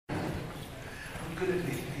good at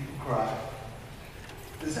making people cry.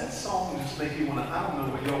 Does that song just make you want to, I don't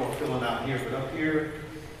know what y'all are feeling out here, but up here,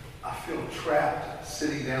 I feel trapped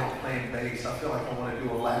sitting down playing bass. I feel like I want to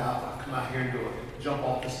do a lap. I come out here and jump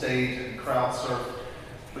off the stage and crowd surf.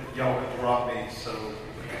 But y'all would drop me, so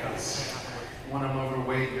because when I'm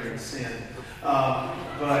overweight, you're in sin.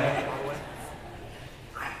 But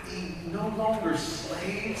I mean, no longer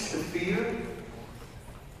slaves to fear.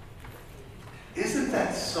 Isn't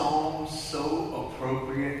that song so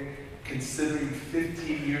appropriate considering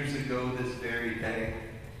 15 years ago this very day?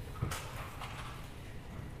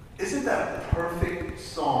 Isn't that a perfect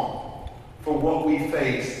song for what we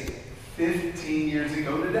faced 15 years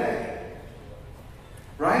ago today?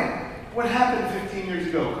 Right? What happened 15 years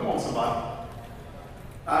ago? Come on, somebody.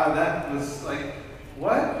 That was like,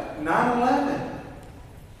 what? 9/11.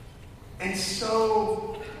 And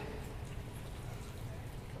so,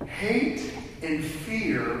 hate and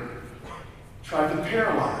fear tried to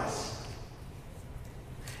paralyze.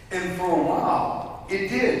 And for a while, it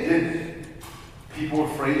did, didn't it? People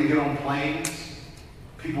were afraid to get on planes.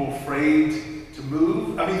 People were afraid to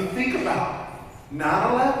move. I mean, think about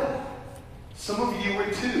 9/11. Some of you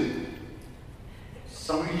were 2.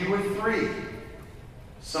 Some of you were 3.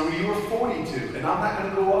 Some of you were 42. And I'm not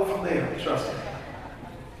going to go up from there, trust me.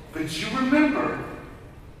 But you remember,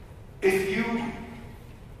 if you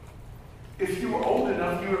were old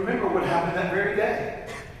enough, you remember what happened that very day.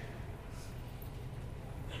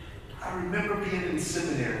 I remember being in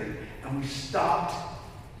seminary, and we stopped,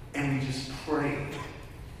 and we just prayed.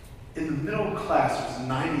 In the middle of class, there was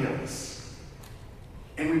 90 of us.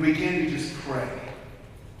 And we began to just pray.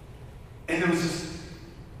 And there was this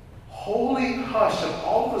holy hush of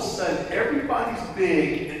all of a sudden, everybody's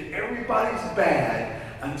big and everybody's bad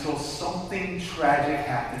until something tragic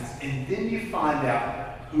happens. And then you find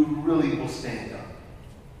out who really will stand up.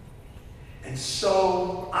 And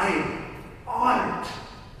so I am honored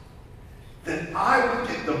that I would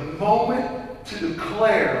get the moment to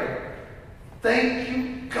declare, thank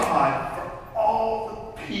you, God, for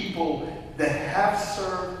all the people that have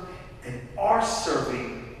served and are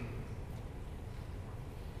serving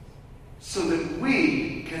so that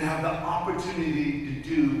we can have the opportunity to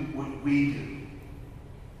do what we do.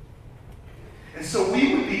 And so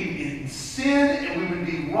we would be in sin and we would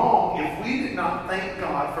be wrong if we did not thank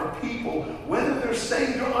God for people, whether they're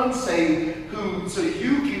saved or unsaved, who, so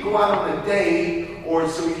you can go out on a date or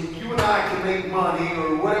so you and I can make money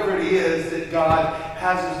or whatever it is that God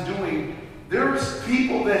has us doing. There's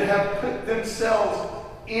people that have put themselves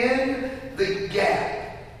in the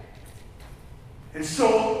gap. And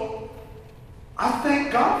so I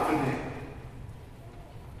thank God for them.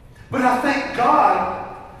 But I thank God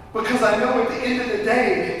because I know at the end of the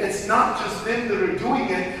day, it's not just them that are doing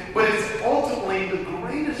it, but it's ultimately the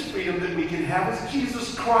greatest freedom that we can have is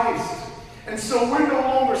Jesus Christ. And so we're no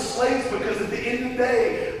longer slaves because at the end of the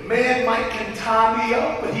day, man can tie me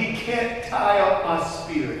up, but he can't tie up my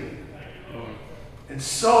spirit. And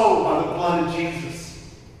so, by the blood of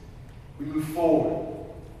Jesus, we move forward.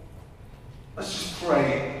 Let's just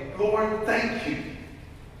pray. Lord, thank you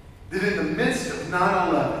that in the midst of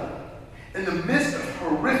 9/11, in the midst of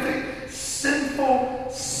horrific, sinful,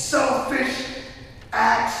 selfish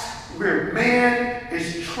acts where man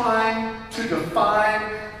is trying to define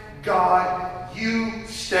God, you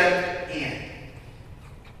stepped in.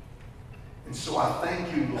 And so I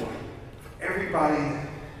thank you, Lord, for everybody that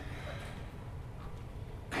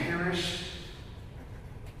perished,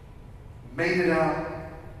 made it out,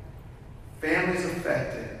 families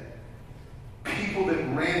affected, people that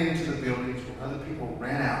ran into the buildings when other people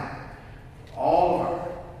ran out, all of our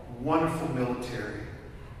wonderful military,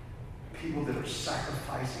 people that are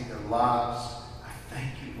sacrificing their lives. I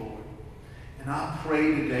thank you, Lord. And I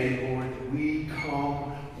pray today, Lord, that we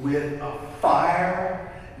come with a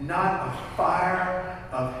fire, not a fire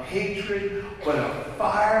of hatred, but a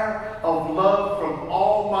fire of love from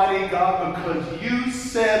Almighty God, because you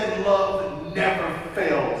said love never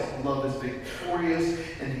fails. Love is victorious,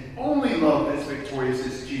 and the only love that's victorious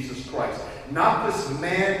is Jesus Christ. Not this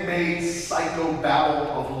man-made psycho battle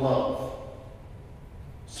of love.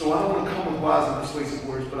 So I don't want to come with wise and persuasive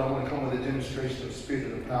words, but I want to come with a demonstration of spirit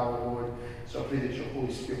and of power, Lord. So I pray that your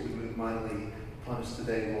Holy Spirit would move mightily upon us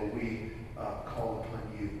today, Lord. We call upon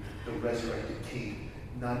you, the resurrected King.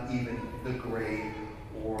 Not even the grave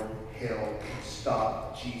or hell can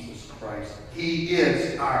stop Jesus Christ. He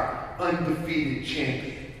is our undefeated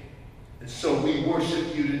champion. And so we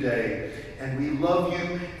worship you today, and we love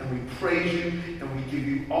you, and we praise you, and we give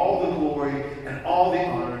you all the glory and all the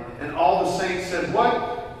honor. And all the saints said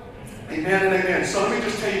what? Amen and amen. So let me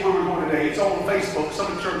just tell you where we're going today. It's all on Facebook,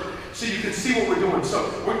 Summit Church. so you can see what we're doing. So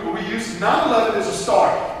we use 9/11 as a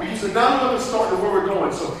start. We use the 9/11 start to where we're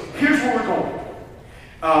going. So here's where we're going.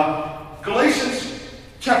 Galatians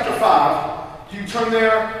chapter 5. You turn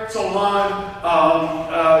there, it's online,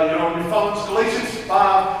 on your phones. Galatians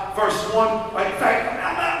 5, verse 1. In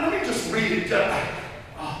fact, let me just read it.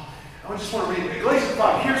 I just want to read it. Galatians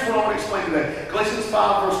 5, here's what I want to explain today. Galatians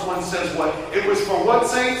 5, verse 1 says what? It was for what,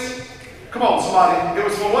 saints? Come on, somebody. It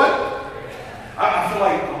was for what? I feel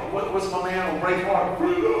like, what's my man on Breakheart?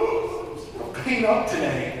 I'm paint up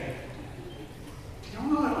today. Do y'all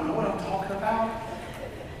know what I'm talking about?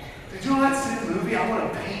 Did you not see the movie? I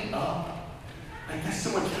want to paint up. Like there's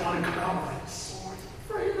so much trying to come out like swords of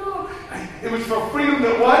freedom. It was for freedom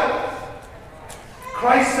that what?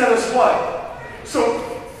 Christ set us what? So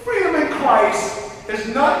freedom in Christ is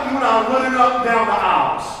not you and I running up and down the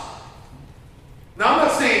aisles. Now I'm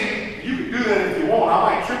not saying you can do that if you want.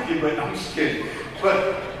 I might trick you, but I'm just kidding.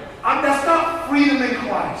 But that's not freedom in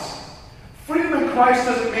Christ. Freedom in Christ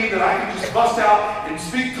doesn't mean that I can just bust out and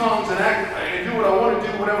speak tongues and act and do what I want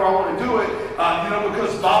to do whenever I want to do it.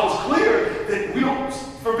 Because the Bible's clear that we don't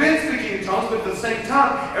forbid speaking in tongues, but at the same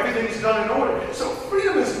time, everything's done in order. So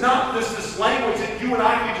freedom is not this language that you and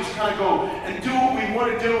I can just kind of go and do what we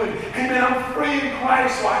want to do. And hey man, I'm free in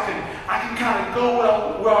Christ, so I can kind of go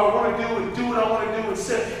where I want to do and do what I want to do and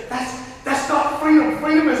say that's not freedom.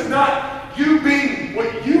 Freedom is not you being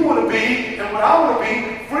what you want to be and what I want to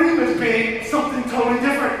be. Freedom is being something totally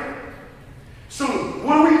different. So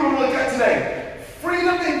what are we going to look at today?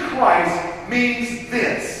 Freedom in Christ means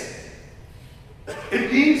this.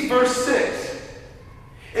 It means verse 6.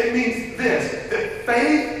 It means this, that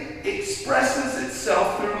faith expresses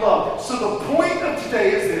itself through love. So the point of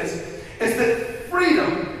today is that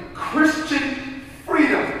freedom, Christian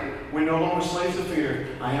freedom, we're no longer slaves of fear.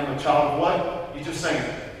 I am a child of what? You just sang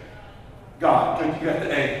it. God. You got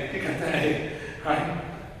the A. You got the A. Right?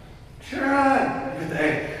 Sure. You got the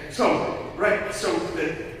A. So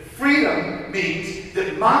that freedom means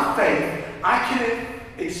that my faith, I can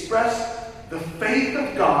express the faith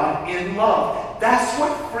of God in love. That's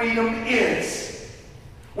what freedom is.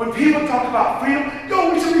 When people talk about freedom,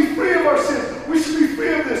 no, we should be free of our sins. We should be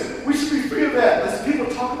free of this. We should be free of that. Listen, people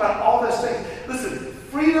talk about all those things. Listen,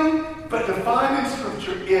 freedom, but defined in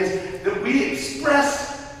Scripture, is that we express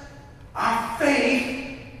our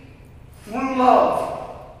faith through love.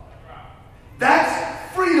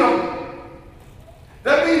 That's freedom.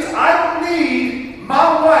 That means I don't need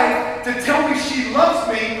my wife to tell me she loves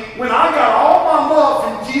me when I got all my love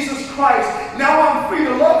from Jesus Christ. Now I'm free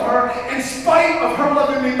to love her in spite of her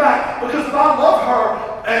loving me back. Because if I love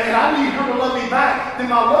her and I need her to love me back, then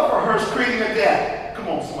my love for her is creating a debt. Come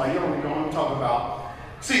on, somebody, you don't know what I'm talking about.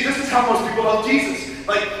 See, this is how most people love Jesus.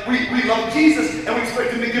 Like, we love Jesus and we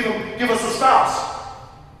expect him to give us a spouse.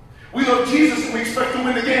 We love Jesus and we expect to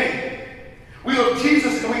win the game. We love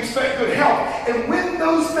Jesus and we expect good health. And when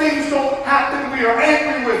those things don't happen, we are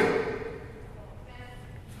angry with him.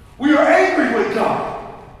 We are angry with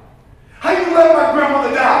God. How you let my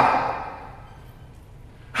grandmother die?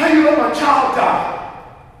 How you let my child die?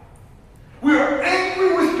 We are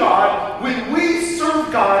angry with God when we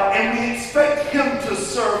serve God and we expect him to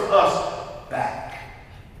serve us back.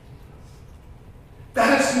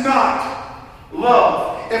 That is not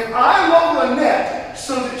love. If I love Lynette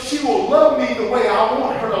so that she will love me the way I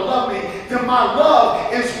want her to love me, then my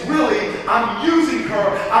love is really, I'm using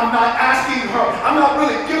her. I'm not asking her. I'm not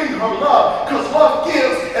really giving her love, because love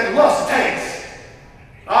gives and lust takes.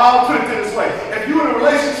 I'll put it this way. If you're in a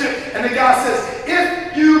relationship and the guy says,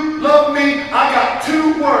 if you love me, I got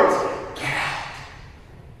 2 words. Get out.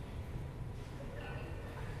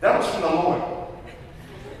 That was from the Lord.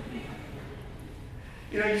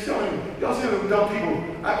 You see them dumb people.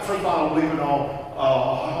 First of all, I don't believe in all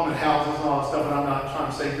haunted houses and all that stuff, and I'm not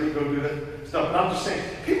trying to say go do that stuff. But I'm just saying,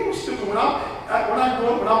 people are stupid. When I grew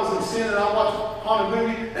up, when I was in sin and I watched haunted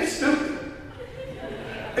movies, they stupid.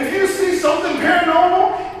 If you see something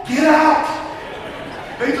paranormal, get out.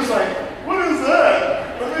 They just like, what is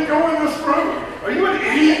that? Let me go in this room. Are you an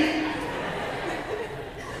idiot?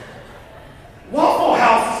 Waffle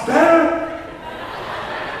House is better.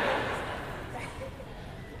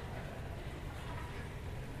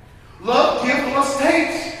 Love gives, lust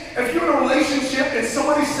takes. If you're in a relationship and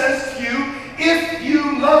somebody says to you, if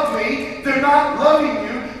you love me, they're not loving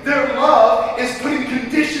you. Their love is putting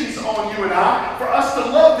conditions on you and I for us to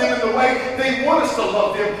love them in the way they want us to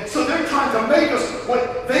love them. So they're trying to make us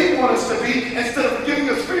what they want us to be instead of giving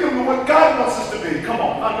us freedom to what God wants us to be. Come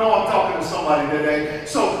on, I know I'm talking to somebody today.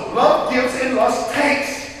 So love gives and lust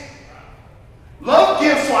takes. Love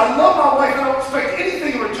gives, so I love my wife and I don't expect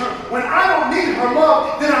anything in return. When I don't need her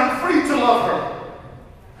love, then I I'm free to love her.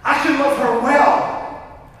 I can love her well.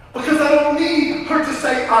 Because I don't need her to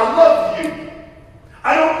say, I love you.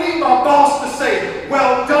 I don't need my boss to say,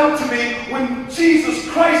 well done to me, when Jesus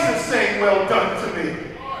Christ is saying, well done to me.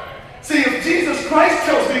 See, if Jesus Christ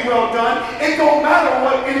tells me well done, it don't matter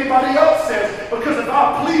what anybody else says. Because if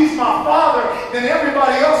I please my Father, then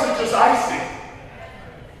everybody else is just icing.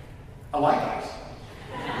 I like ice.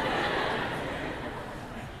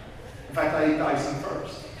 In fact, I eat the icing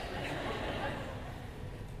first.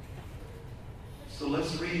 So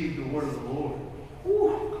let's read the word of the Lord.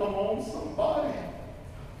 Whew, come on, somebody.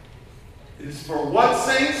 It is for what,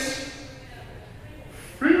 saints?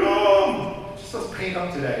 Freedom! Just let's paint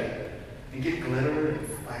up today and get glitter and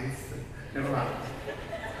ice. Never mind.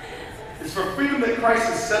 It's for freedom that Christ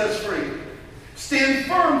has set us free. Stand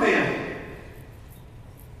firm then.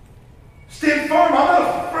 Stand firm. I'm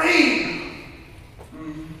not afraid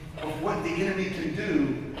of what the enemy can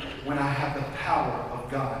do when I have the power of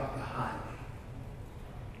God behind me.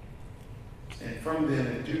 Stand firm then,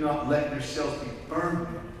 and do not let yourselves be burned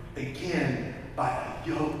again by a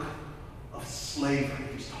yoke of slavery.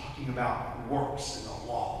 He's talking about works in the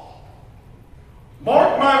law.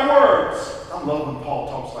 Mark my words. I love when Paul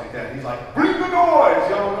talks like that. He's like, bring the noise.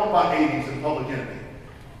 Y'all know about 80s and Public Enemy.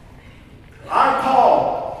 I,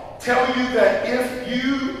 Paul, tell you that if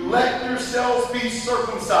you let yourselves be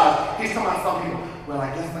circumcised. He's talking about some people. Well,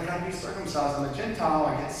 I guess I got to be circumcised. I'm a Gentile.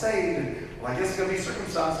 I get saved. And, well, I guess I got to be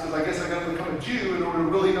circumcised because I guess I got to become a Jew in order to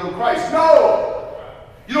really know Christ. No!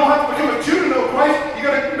 You don't have to become a Jew to know Christ. You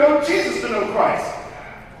got to know Jesus to know Christ.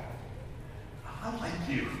 I like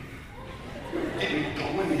you. Get me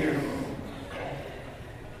going here. I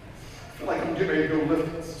feel like I'm getting ready to go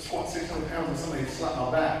lift, squat 600 pounds and somebody slap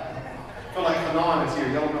my back. I feel like Hanan is here.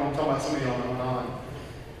 Y'all know I'm talking about. Some of y'all know Hanan.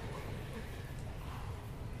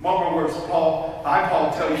 Mark my words, Paul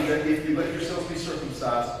tell you that if you let yourselves be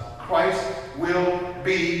circumcised, Christ will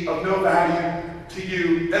be of no value to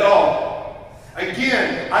you at all.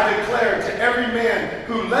 Again, I declare to every man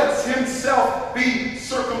who lets himself be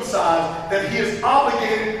circumcised that he is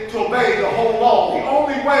obligated to obey the whole law. The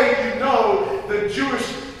only way you know the Jewish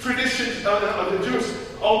tradition, the Jewish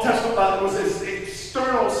Old Testament Bible was this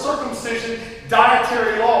external circumcision,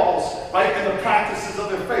 dietary laws, right, and the practices of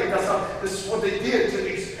their faith. This is what they did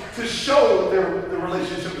to show their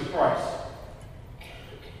relationship with Christ.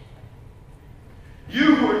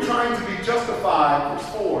 You who are trying to be justified, verse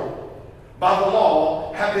 4, by the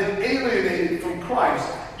law, have been alienated from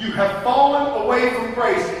Christ. You have fallen away from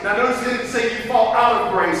grace. Now notice it didn't say you fall out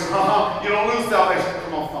of grace. You don't lose salvation.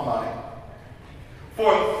 Come on, somebody.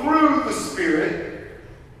 For through the Spirit,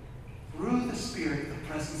 the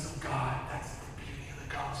presence of God, that's the beauty of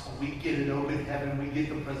the gospel. We get it over in heaven. We get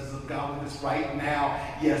the presence of God with us right now.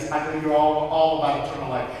 Yes, I know you're all about eternal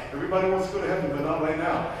life. Everybody wants to go to heaven, but not right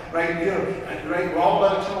now. Right? Right? We're all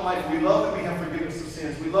about eternal life. We love that we have forgiveness of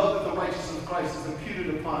sins. We love that the righteousness of Christ is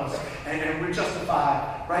imputed upon us, and we're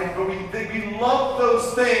justified. Right? But we love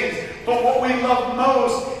those things. But what we love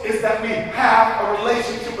most is that we have a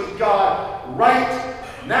relationship with God right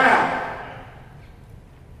now.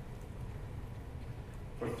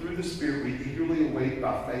 For through the Spirit we eagerly await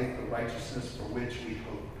by faith the righteousness for which we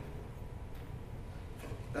hope.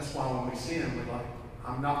 That's why when we sin, we're like,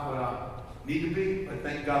 I'm not what I need to be, but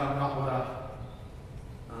thank God I'm not what I...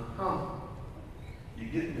 You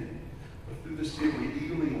get me? But through the Spirit we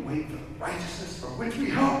eagerly await the righteousness for which we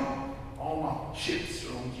hope. All my chips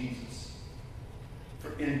are on Jesus.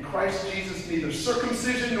 For in Christ Jesus neither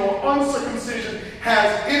circumcision nor uncircumcision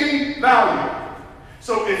has any value.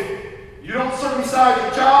 So if you don't circumcise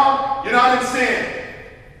your child, you're not in sin.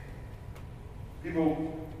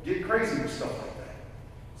 People get crazy with stuff like that.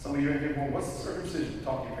 Some of you are thinking, well, what's the circumcision?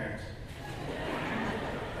 Talk to your parents.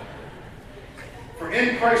 For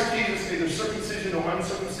in Christ Jesus, neither circumcision nor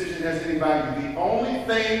uncircumcision has any value. The only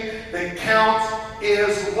thing that counts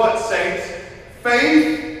is what, saints?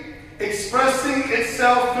 Faith expressing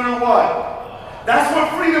itself through what? That's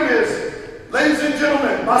what freedom is. Ladies and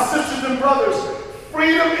gentlemen, my sisters and brothers,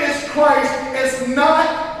 freedom is Christ. It's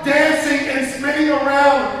not dancing and spinning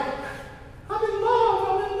around. I'm in love.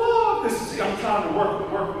 I'm trying to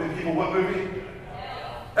work with people. What movie?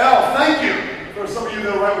 L. Thank you. For some of you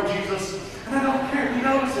that are right with Jesus. And I don't care. He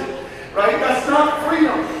knows it. Right? That's not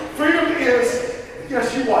freedom. Freedom is,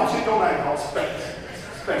 yes, you watch it. Don't act all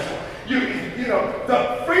special. You know,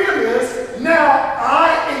 the freedom is now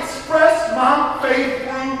I express my faith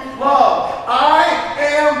through love. I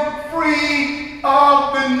am free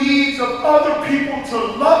of the needs of other people to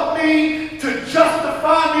love me, to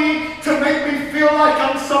justify me, to make me feel like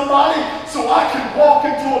I'm somebody, so I can walk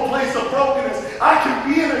into a place of brokenness. I can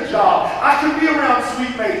be in a I can be around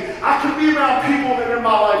sweet mates. I can be around people that are in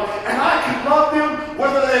my life, and I can love them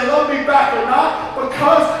whether they love me back or not,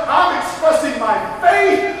 because I'm expressing my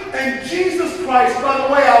faith in Jesus Christ by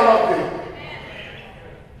the way I love them.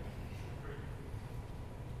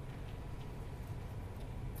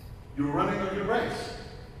 You're running on your race.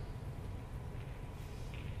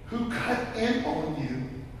 Who cut in on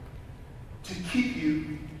you to keep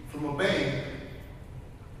you from obeying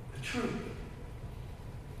the truth?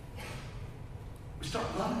 We start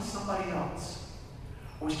loving somebody else,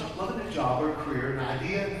 or we start loving a job or a career, an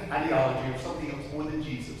idea, an ideology, or something else more than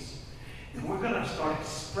Jesus. And we're going to start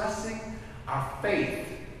expressing our faith,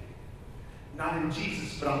 not in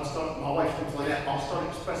Jesus, but I'm going to start, my wife's going to say that, I'll start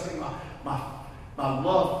expressing my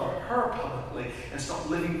love for her publicly and start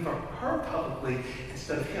living for her publicly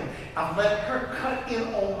instead of him. I've let her cut in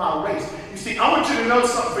on my race. You see, I want you to know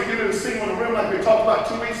something for you to sing on the rim like we talked about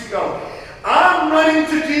 2 weeks ago. I'm running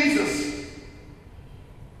to Jesus.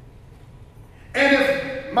 And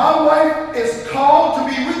if my wife is called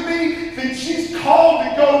to be with me, then she's called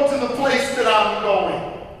to go to the place that I'm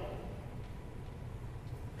going.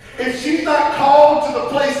 If she's not called to the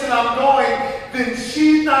place that I'm going, then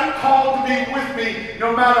she's not called to be with me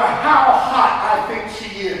no matter how hot I think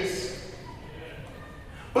she is.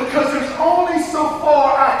 Because there's only so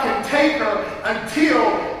far I can take her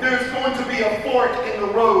until there's going to be a fork in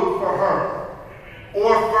the road for her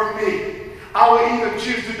or for me. I will either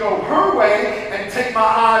choose to go her way and take my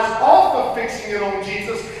eyes off of fixing it on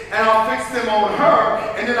Jesus, and I'll fix them on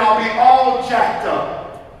her, and then I'll be all jacked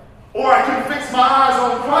up. Or I can fix my eyes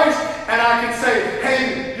on Christ, and I can say,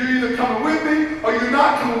 hey, you're either coming with me or you're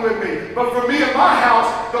not coming with me. But for me and my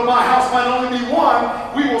house, though my house might only be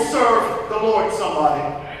one, we will serve the Lord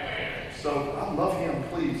somebody. So I love him.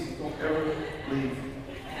 Please don't ever leave.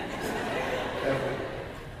 Ever.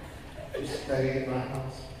 Just stay in my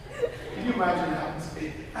house. Can you imagine how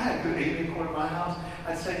I had a good amen cord in my house?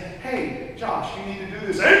 I'd say, hey, Josh, you need to do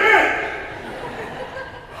this. Amen!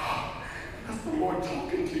 That's the Lord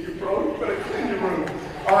talking to you, bro. You better clean your room.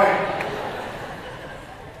 All right.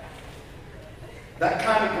 That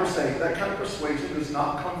kind of persuasion does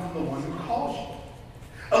not come from the one who calls you.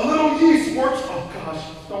 A little yeast works. Oh gosh,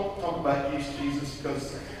 don't talk about yeast, Jesus,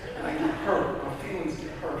 because I get hurt. My feelings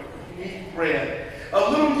get hurt. You need bread.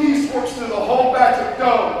 A little yeast works through the whole batch of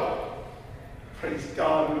dough. Praise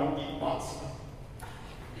God, we don't eat matzah.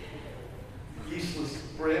 Yeastless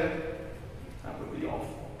bread, that would be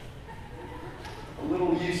awful. A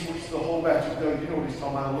little yeast works through the whole batch of dough. You know what he's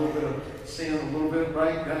talking about, a little bit of sin, a little bit,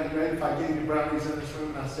 right? If I gave you brownies in this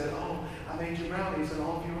room and I said, oh, I made you brownies, and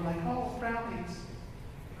all of you were like, oh, brownies,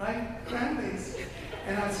 right? Brownies.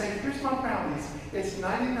 And I'd say, here's my brownies. It's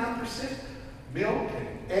 99% milk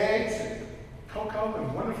and eggs and cocoa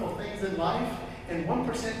and wonderful things in life, and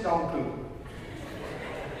 1% dog poop.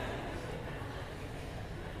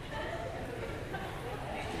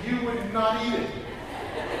 You would not eat it.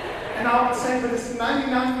 And I would say, but it's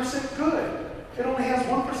 99% good. It only has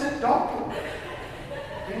 1% dog poop.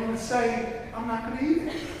 And you would say, I'm not going to eat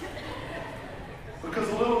it. Because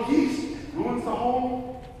a little yeast ruins the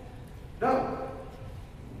whole dough.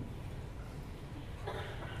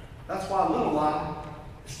 That's why a little lie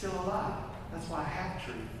is still a lie. That's why a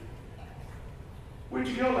half-truth. Where'd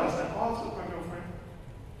you go last night? Oh, I was with my girlfriend.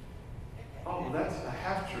 Oh, well, that's a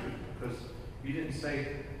half-truth because you didn't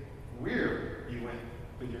say where you went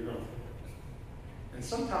with your girlfriend. And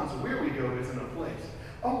sometimes where we go isn't a place.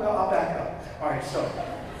 Oh, well, I'll back up. All right, so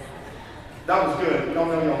that was good. Y'all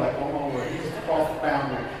know y'all like, oh, my word. He's crossed the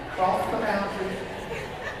boundary. Crossed the boundary.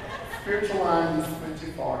 Spiritual line went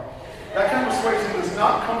too far. That kind of persuasion does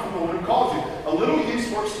not come from the one who calls you. A little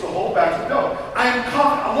yeast works through the whole batch of dough. I am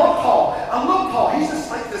confident. I love Paul. I love Paul. He's just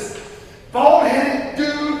like this bald-headed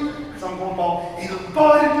dude. Because I'm going bald. He's a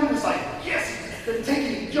bald-headed dude. It's like, yes, he's been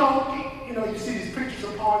taking junk. You know, you see these pictures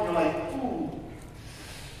of Paul, and you're like, ooh.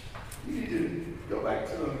 You need to go back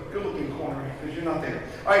to the good-looking corner because you're not there.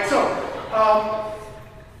 All right, so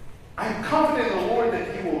I am confident in the Lord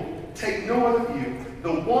that he will take no other view.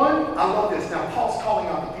 The one, I love this. Now, Paul's calling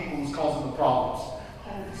out the people who's causing the problems.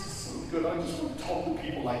 Oh, this is so good. I just want to talk to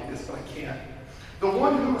people like this, but I can't. The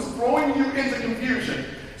one who is throwing you into confusion.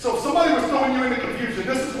 So if somebody was throwing you into confusion,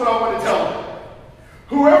 this is what I want to tell them.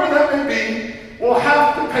 Whoever that may be will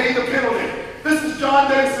have to pay the penalty. This is John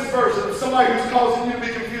Dennis's version of somebody who's causing you to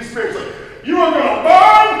be confused spiritually. You are going to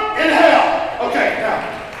burn in hell. Okay, now.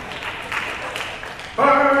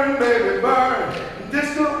 Burn, baby, burn.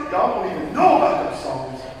 Disco, y'all don't even know about those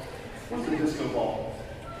songs. What's the disco ball?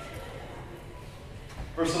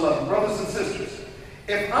 Verse 11, brothers and sisters,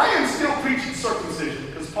 if I am still preaching circumcision,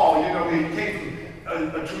 because Paul, you know, he came from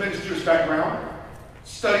a tremendous Jewish background,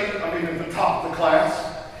 studying, at the top of the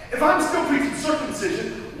class. If I'm still preaching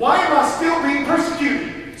circumcision, why am I still being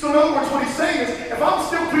persecuted? So in other words, what he's saying is, if I'm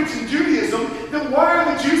still preaching Judaism, then why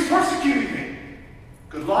are the Jews persecuting me?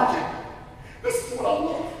 Good logic. This is what I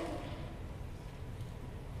love.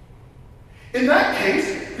 In that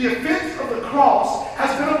case, the offense of the cross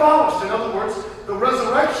has been abolished. In other words, the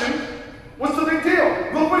resurrection, what's the big deal?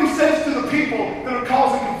 Look what he says to the people that are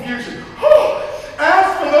causing confusion.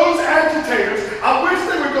 As for those agitators, I wish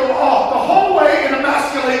they would go off the whole way and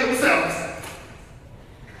emasculate themselves.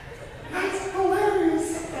 That's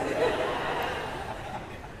hilarious.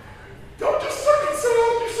 Don't just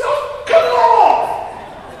circumcise yourself, cut it all off.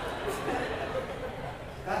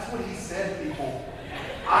 That's what he said, people.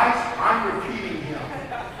 I'm repeating him.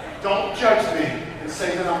 Don't judge me and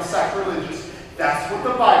say that I'm sacrilegious. That's what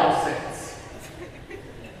the Bible says.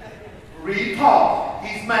 Read Paul.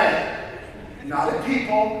 He's mad. Not at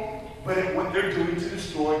people, but at what they're doing to try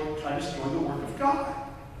to destroy the work of God.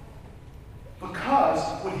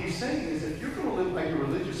 Because what he's saying is, if you're going to live by your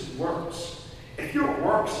religious works, if your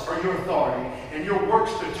works are your authority, and your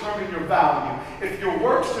works determine your value, if my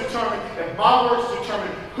works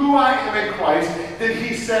determine who I am in Christ, then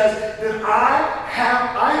he says that I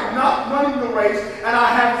am not running the race, and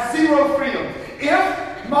I have zero freedom.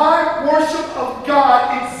 If my worship of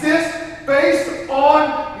God exists based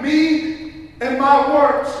on me and my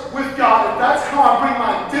works with God, if that's how I bring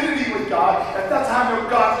my identity with God, if that's how I know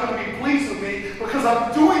God's going to be pleased with me because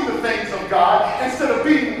I'm doing the things of God instead of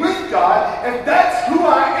being with God, if that's who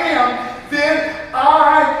I am, then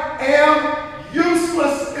I am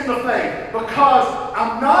useless in the faith because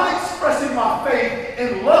I'm not expressing my faith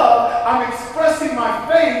in love, I'm expressing my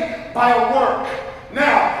faith by a work.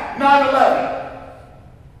 Now, 9/11.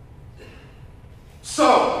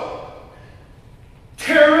 So,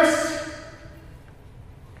 terrorists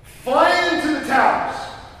fly into the towers.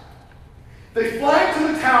 They fly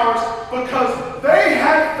into the towers because they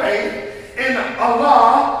had faith in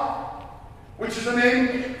Allah, which is a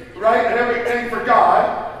name, right, and everything for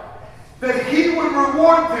God, that he would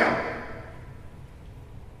reward them.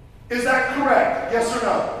 Is that correct? Yes or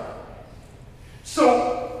no?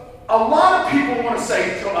 So, a lot of people want to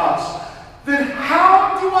say to us, then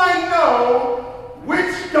how do I know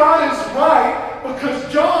which God is right?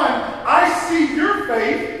 Because John, I see your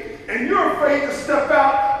faith, and you're afraid to step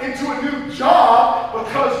out into a new job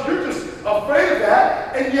because you're just afraid of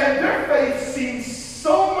that, and yet their faith seems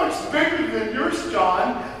so much bigger than yours,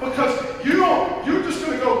 John, because you're just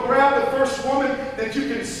going to go grab the first woman that you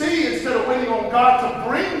can see instead of waiting on God to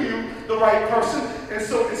bring you the right person. And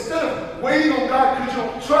so instead of waiting on God because you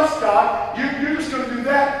don't trust God, you're just going to do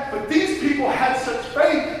that. But these people had such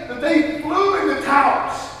faith that they flew in the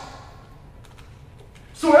towers.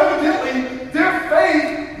 So evidently, their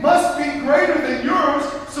faith must be greater than yours,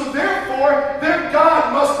 so therefore, their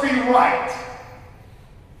God must be right.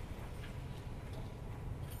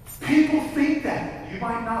 People think that. You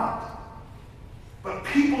might not. But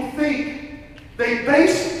people think they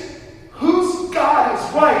base whose God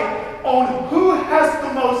is right on who has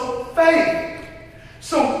the most faith.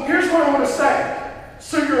 So here's what I want to say.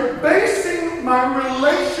 So you're basing my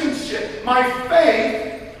relationship, my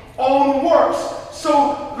faith, on works.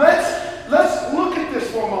 So let's look at this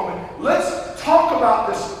for a moment. Let's talk about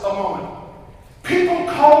this a moment. People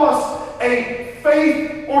call us a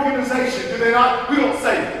faith organization, do they not? We don't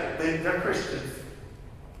say they're Christians.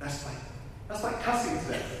 That's like cussing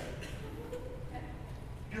them.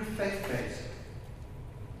 You're faith-based.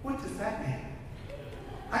 What does that mean?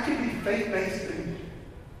 I can be faith-based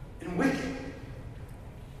in wick.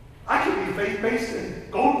 I can be faith-based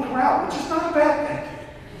in Golden Corral, which is not a bad thing.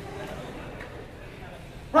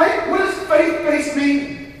 Right? What does faith-based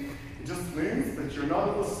mean? It just means that you're not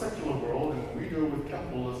in the secular world and we go with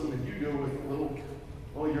capitalism and you go with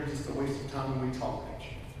you're just a waste of time when we talk at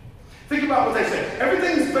you. Think about what they say.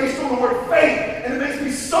 Everything is based on the word faith, and it makes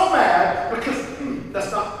me so mad because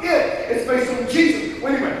that's not it. It's based on Jesus.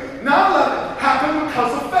 Well, anyway, 9/11 happened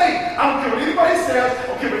because of faith. I don't care what anybody says. I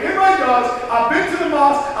don't care what anybody does. I've been to the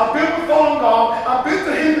mosque. I've been with Falun Gong. I've been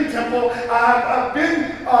to Hindu temple. I've been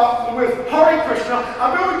with Hare Krishna.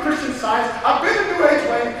 I've been with Christian Science. I've been to New Age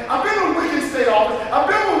Wing. I've been with Wicked State Office. I've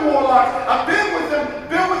been with Warlocks. I've been with them.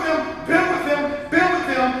 Been with them. Been with them. Been with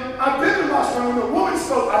them. I've been to the mosque. When the woman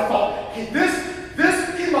spoke, I thought, this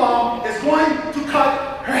imam is going to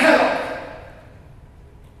cut her head off.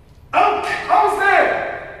 I was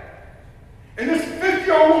there. And this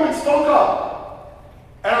 50-year-old woman spoke up.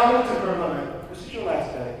 And I looked at her and I went, this is your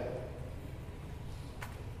last day.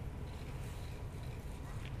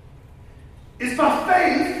 It's by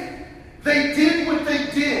faith they did what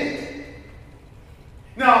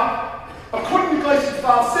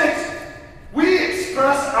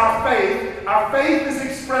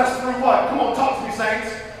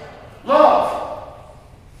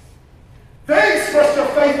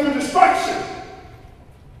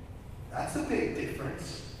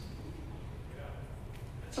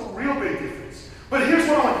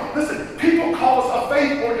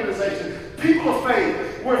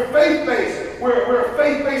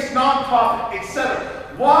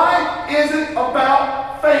Why is it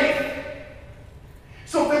about faith?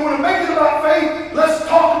 So if they want to make it about faith, let's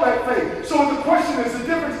talk about faith. So the question is the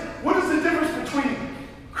difference. What is the difference between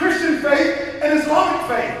Christian faith and Islamic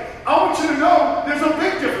faith? I want you to know there's a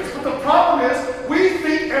big difference. But the problem is we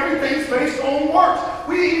think everything's based on works.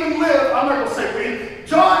 We even live, I'm not going to say we,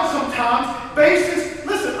 John sometimes bases,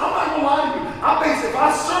 listen, I'm not going to lie to you. I base, if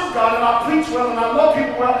I serve God and I preach well and I love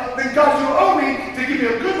people well, then God, you owe me to give me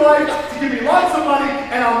a good life, to give me lots of money,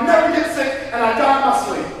 and I'll never get sick, and I die in my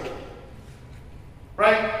sleep.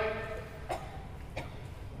 Right?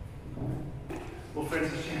 Well,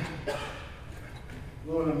 Francis, yeah.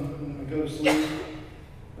 Lord, I'm going to go to sleep.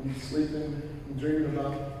 I'm sleeping. I'm dreaming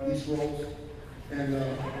about these rolls. And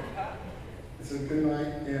it's a good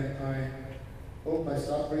night. And I hope I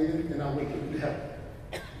stop breathing and I wake up in heaven.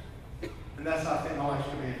 And that's how I think my life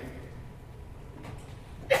should be.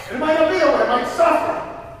 And it might not be that way. I might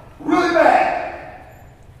suffer really bad.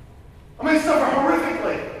 I might suffer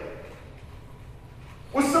horrifically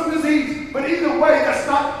with some disease. But either way, that's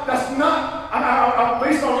not, I'm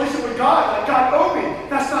based on a relationship with God. Like God owed me.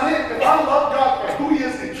 That's not it. If I love God for who he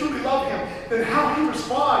is and truly love him, then how he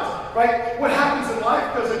responds, right? What happens in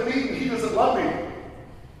life doesn't mean he doesn't love me.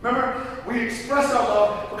 Remember, we express our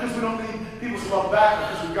love because we don't need people's love back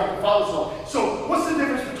because we've got the Father's love. So what's the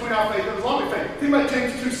difference between our faith and Islamic faith? Think about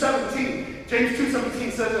James 2:17. James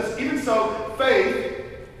 2:17 says this, even so, faith,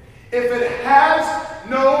 if it has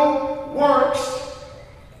no works,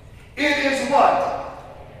 it is what?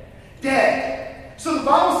 Dead. So the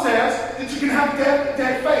Bible says that you can have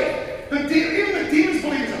dead faith. Even the demons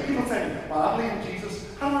believe in him. People say, well, I believe in Jesus.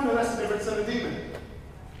 How do I know that's the difference than a demon?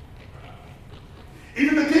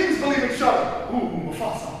 Even the demons believe in shudder. Ooh,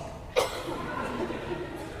 Mufasa.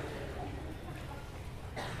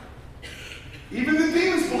 Even the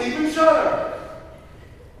demons believe in shudder.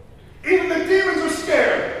 Even the demons are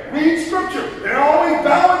scared. Read scripture. They're always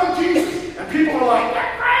bowing to Jesus. And people are like,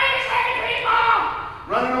 they're crazy people!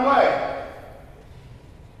 Running away.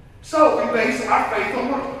 So we base our faith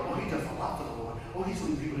on work. Oh, he does a lot for the Lord. Oh, he's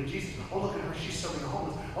leading people to Jesus. Oh, look at her. She's serving the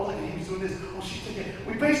homeless. Oh, look at him. He's doing this. Oh, she's thinking.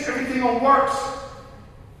 We base everything on works.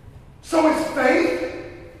 So is faith?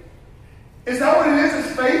 Is that what it is?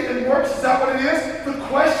 Is faith and works? Is that what it is? The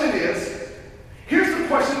question is, here's the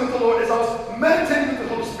question that the Lord, as I was meditating with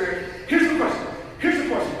the Holy Spirit, here's the question. Here's the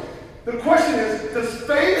question. The question is, does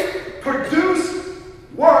faith produce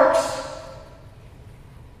works?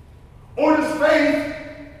 Or does faith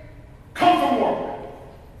come from work?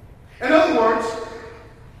 In other words,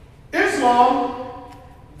 Islam,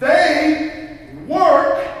 they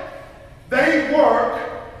work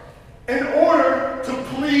in order to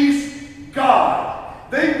please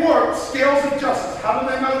God. They work scales of justice. How do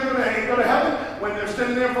they know they're going to go to heaven? When they're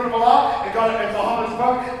standing there in front of Allah and God and Muhammad's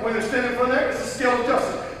prophet, when they're standing in front of there, it's a scale of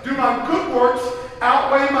justice. Do my good works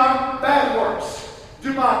outweigh my bad works?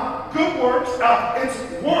 Do my good works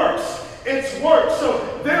it's works. It's works.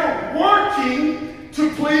 So they're working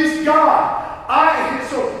to please God.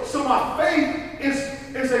 So my faith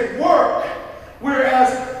is a work,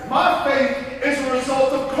 whereas my faith is a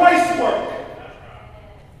result of Christ's work.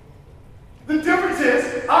 The difference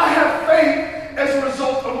is, I have faith as a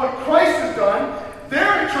result of what Christ has done.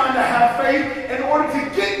 They're trying to have faith in order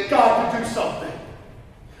to get God to do something.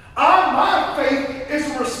 My faith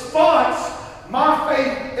is a response. My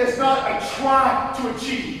faith is not a try to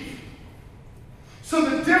achieve. So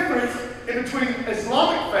the difference in between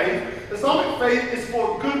Islamic faith is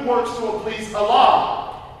for good works to please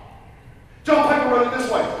Allah. John Piper wrote it this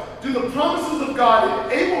way: do the promises of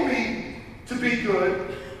God enable me to be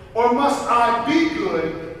good, or must I be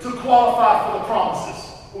good to qualify for the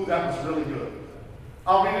promises? Ooh, that was really good.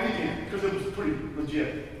 I'll read it again because it was pretty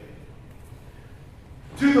legit.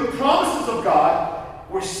 Do the promises of God,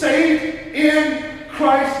 we're saved in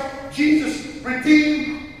Christ Jesus,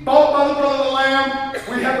 redeemed, bought by the blood of the Lamb.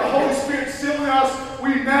 We have the Holy Spirit sealing us.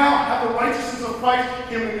 We now have the righteousness of Christ.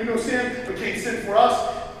 Him who knew no sin became sin for us,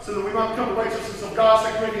 so that we might become the righteousness of God.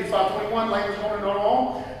 2 Corinthians 5:21, language on and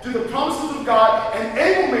on. Do the promises of God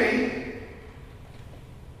enable me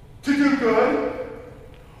to do good,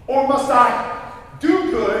 or must I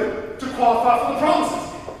do good to qualify for the promises?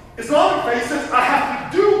 Islamic faith says I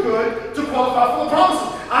have to do good to qualify for the promises.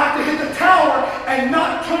 I have to hit the tower and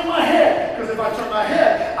not turn my head, because if I turn my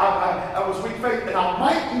head, I was weak faith and I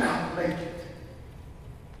might not make it.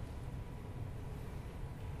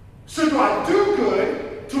 So do I do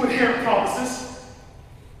good to inherit promises,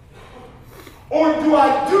 or do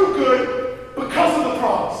I do good because of the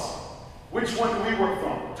promise? Which one do we work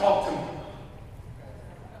from? Talk to me.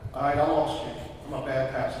 All right, I lost you. I'm a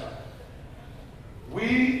bad pastor.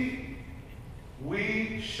 We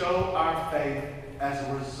show our faith as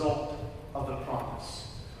a result of the promise.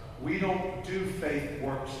 We don't do faith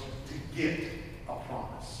works to get a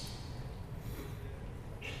promise.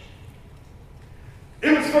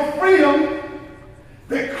 It was for freedom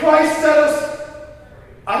that Christ set us.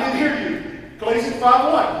 I didn't hear you. Galatians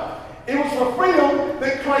 5:1. It was for freedom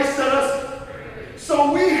that Christ set us.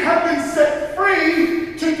 So we have been set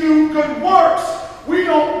free to do good works. We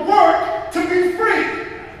don't work to be free.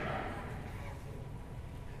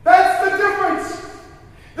 That's the difference.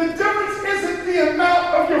 The difference isn't the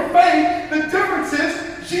amount of your faith. The difference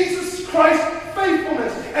is Jesus Christ's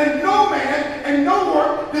faithfulness. And no man and no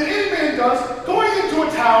work that any man does going into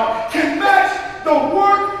a tower can match the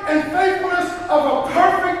work and faithfulness of a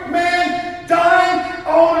perfect man dying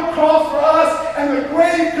on a cross for us, and the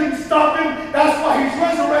grave couldn't stop him. That's why he's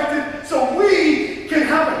resurrected, so we can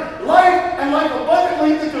have it. Life and life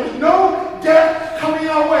abundantly, that there's no death coming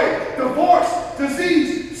our way. Divorce,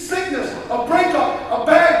 disease, sickness, a breakup, a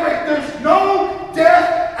bad break. There's no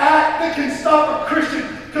death act that can stop a Christian,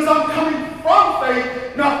 because I'm coming from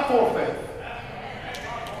faith, not for faith.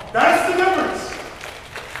 That's the difference.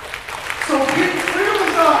 So freedom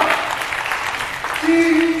is not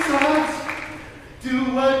Jesus, do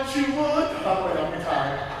what you want. By the way, I'm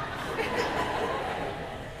retired.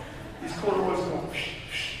 These corduroys are going.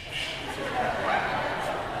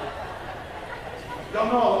 Y'all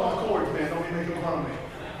know I love my cords, man. Don't be making fun of me.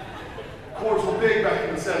 Cords were big back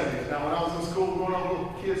in the 70s. Now, when I was in school, going on a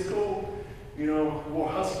little kid's school, wore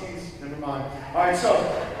Huskies. Never mind. All right,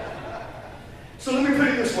 so let me put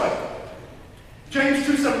it this way. James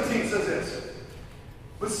 2:17 says this.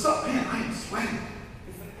 But man, I am sweating.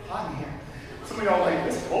 It's hot in here. Some of y'all are like,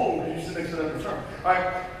 it's cold. You sit next to that return. All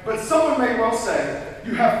right. But someone may well say,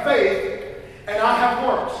 you have faith and I have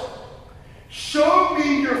works. Show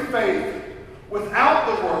me your faith without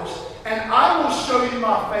the works, and I will show you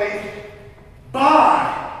my faith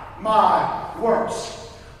by my works.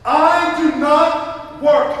 I do not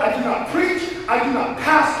work. I do not preach. I do not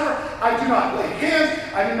pastor. I do not lay hands.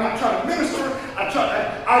 I do not try to minister.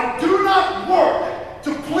 I do not work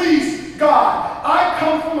to please God. I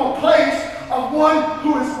come from a place of one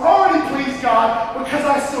who has already pleased God because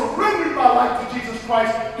I surrendered my life to Jesus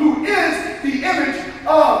Christ, who is the image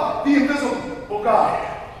of the invisible God.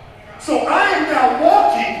 So I am now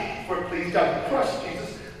walking for please God. Crush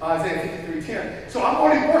Jesus, Isaiah 53:10. So I'm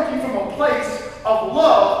already working from a place of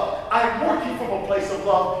love. I'm working from a place of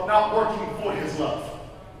love, not working for his love.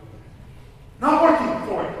 Not working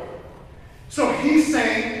for it. So he's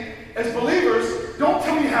saying, as believers, don't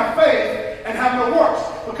tell me you have faith and have no works.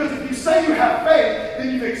 Because if you say you have faith,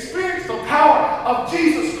 then you've experienced the power of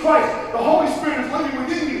Jesus Christ. The Holy Spirit is living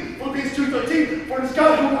within you. Philippians 2:13. For it is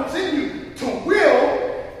God who works in you to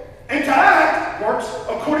will and to act works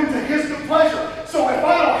according to his good pleasure. So if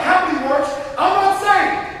I don't have any works, I'm not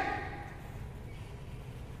saved.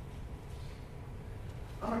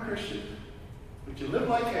 I'm a Christian, but you live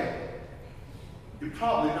like hell, you're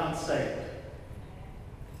probably not saved.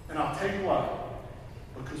 And I'll tell you why.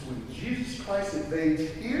 Because when Jesus Christ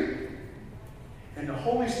invades here, and the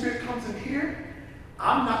Holy Spirit comes in here,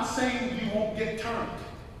 I'm not saying you won't get turned.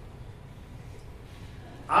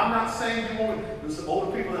 I'm not saying you won't. There's some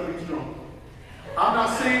older people that means drunk. I'm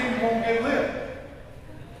not saying you won't get lit.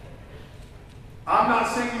 I'm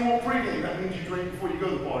not saying you won't pregame. That means you drink before you go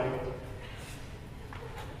to the party.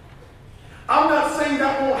 I'm not saying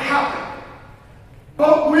that won't happen.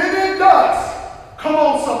 But when it does, come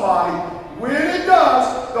on somebody, when it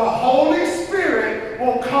does, the Holy Spirit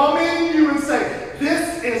will come in you and say,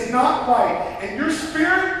 this is not right. And your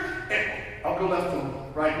spirit, and I'll go left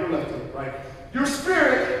to right, you're left to right. Your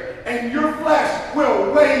spirit and your flesh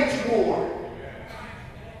will wage war.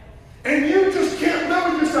 And you just can't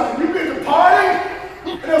live with yourself. And you get to party,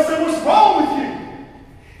 and they'll say, what's wrong with you?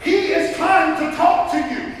 He is trying to talk to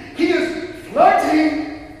you. He is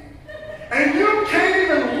flirting, and you can't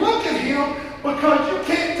even look at him because you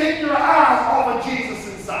can't take your eyes off of Jesus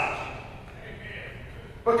inside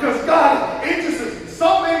you. Because God, it just is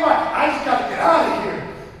something ain't right. I just got to get out of here.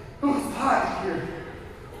 It's hot here.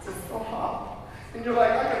 It's so hot. And you're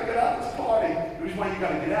like, I got to get out of this party. The reason why you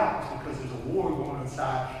got to get out is because there's a war going on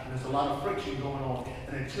inside, and there's a lot of friction going on.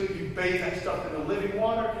 And until you bathe that stuff in the living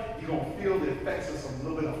water, you're going to feel the effects of some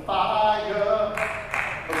little bit of fire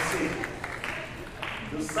of sin.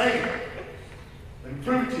 Just saying. Let me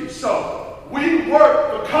prove it to you. So, we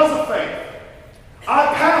work because of faith.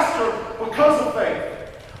 I pastor because of faith.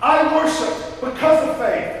 I worship because of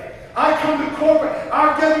faith. I come to corporate.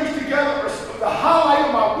 Our gatherings together are the highlight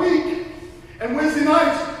of my week. And Wednesday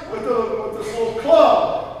nights with this little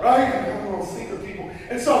club, right? And a little secret people.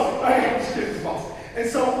 And so, I'm just kidding, boss. And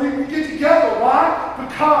so we get together. Why?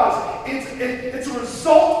 Because it's a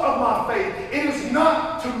result of my faith. It is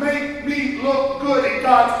not to make me look good in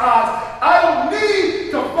God's eyes. I don't need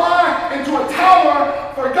to fly into a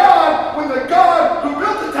tower for God when the God who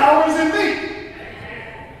built the tower is in me.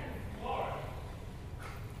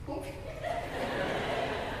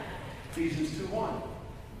 Ephesians 2:1.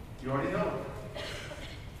 You already know it.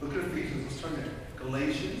 Look at Ephesians. Let's turn there.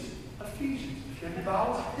 Galatians, Ephesians. If you have your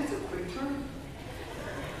Bibles, it's a quick turn.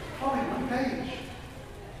 Probably one page.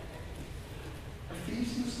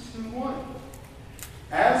 Ephesians 2:1.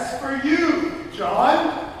 As for you,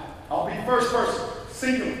 John, I'll be first person,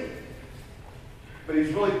 singular. But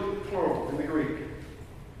he's really plural in the Greek.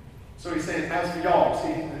 So he's saying, as for y'all.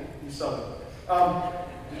 See, he's southern.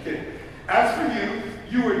 Just kidding. As for you,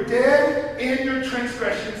 you were dead in your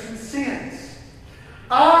transgressions and sins.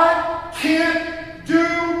 I can't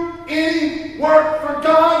do any work for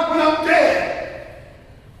God when I'm dead.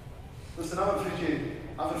 Listen, I've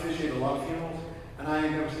officiated a lot of funerals, and I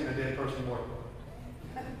ain't never seen a dead person work.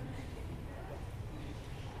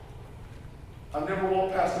 I've never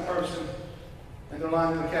walked past a person and they're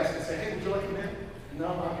lying in the casket and say, hey, would you like a minute?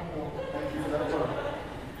 No, thank you for that work.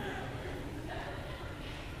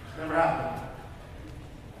 It's never happened.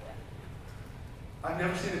 I've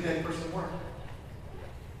never seen a dead person work.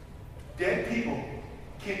 Dead people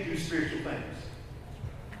can't do spiritual things.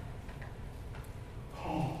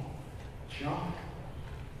 Oh, John,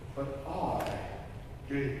 but I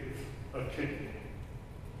gave a kidney.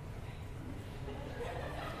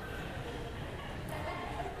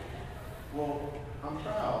 Well, I'm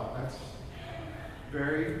proud. That's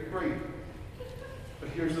very great. But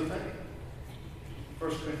here's the thing.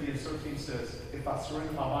 1 Corinthians 13 says, if I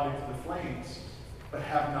surrender my body to the flames, but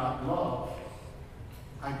have not love,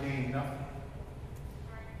 I gain nothing.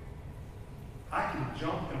 I can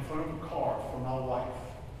jump in front of a car for my wife,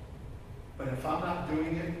 but if I'm not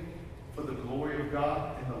doing it for the glory of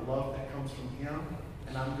God and the love that comes from Him,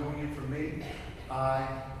 and I'm doing it for me, I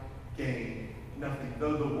gain nothing.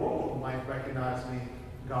 Though the world might recognize me,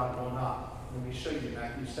 God will not. Let me show you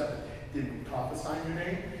Matthew 7. Didn't we prophesy in your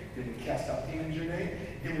name? Didn't we cast out demons in your name?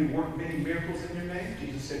 Didn't we work many miracles in your name?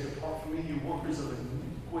 Jesus said, depart from me, you workers of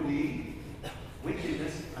iniquity,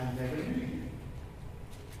 wickedness, I never knew you.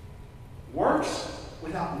 Works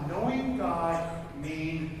without knowing God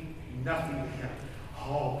mean nothing to Him.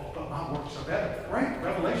 Oh, but my works are better. Right?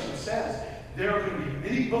 Revelation says there are going to be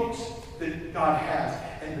many books that God has,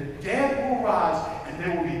 and the dead will rise, and they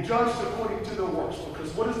will be judged according to their works.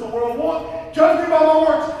 Because what does the world want? Judge me by my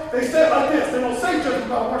works. They say it like this. They don't say judge me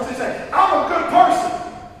by my works. They say, I'm a good person.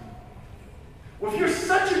 Well, if you're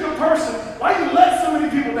such a good person, why do you let so many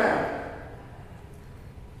people down?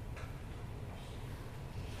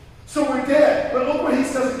 So we're dead. But look what he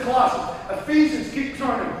says in Colossians. Ephesians, keep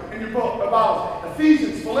turning in your book, the Bible.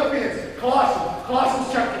 Ephesians, Philippians, Colossians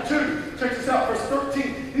chapter 2. Check this out, verse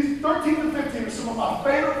 13. These 13 and 15 are some of my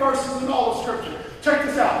favorite verses in all of Scripture. Check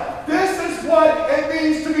this out. This is what it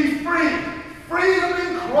means to be free. Freedom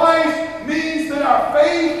in Christ means that our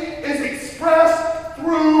faith is expressed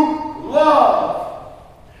through love.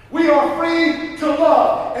 We are free to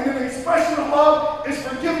love. And an expression of love is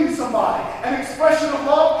forgiving somebody. An expression of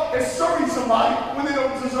love is serving somebody when they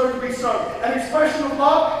don't deserve to be served. An expression of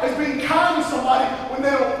love is being kind to somebody when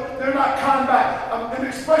they're not kind back. An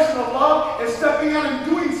expression of love is stepping out and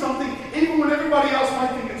doing something even when everybody else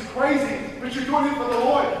might think it's crazy, but you're doing it for the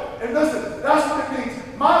Lord. And listen, that's what it means.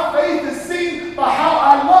 My faith is seen by how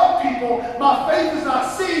I love people. My faith is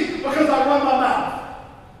not seen because I run my mouth.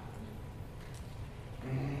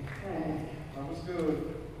 That was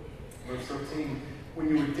good. Verse 13. When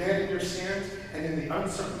you were dead in your sins and in the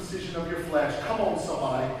uncircumcision of your flesh. Come on,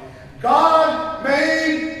 somebody. God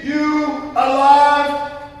made you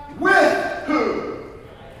alive with who?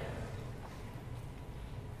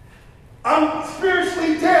 I'm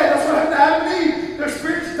spiritually dead. That's what happened to Adam and Eve. Their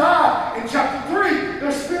spirits died in chapter 3.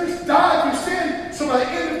 Their spirits died through sin. So by the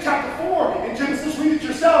end of chapter 4, in Genesis, read it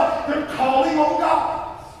yourself, they're calling on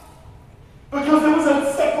God. Because there was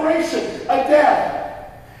a separation, a death.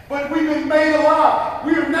 But we've been made alive.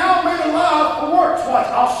 We are now made alive for works. Watch,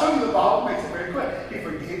 I'll show you the Bible. It makes it very clear. He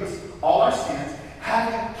forgave us all our sins,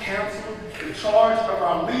 having canceled the charge of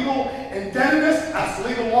our legal indebtedness. That's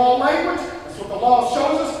legal law language. That's what the law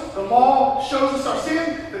shows us. The law shows us our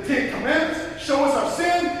sin. The 10 Commandments show us our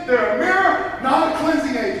sin. They're a mirror, not a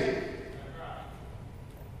cleansing agent.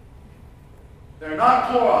 They're not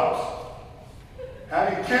Clorox.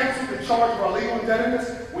 Having canceled the charge of our legal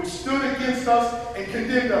indebtedness, which stood against us and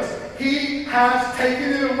condemned us, He has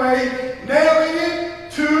taken it away, nailing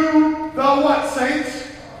it to the what, saints?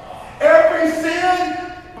 Every sin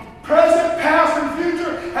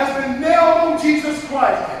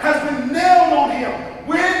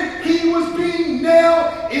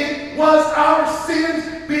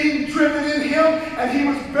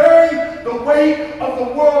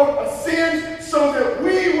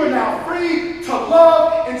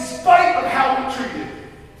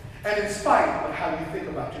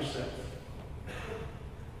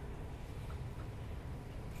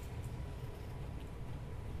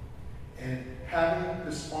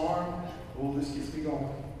disarmed, this gets me going,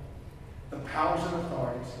 the powers and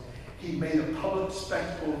authorities. He made a public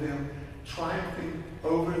spectacle of them, triumphing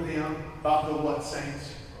over them by the what,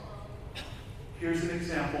 saints? Here's an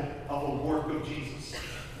example of a work of Jesus.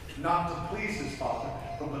 Not to please his Father,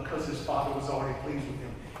 but because his Father was already pleased with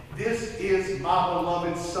him. This is my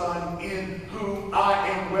beloved Son, in whom I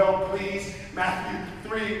am well pleased. Matthew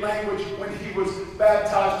 3 language, when he was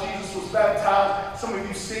baptized, Jesus was baptized. Some of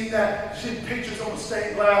you seen that. You see pictures on a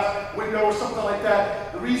stained glass window or something like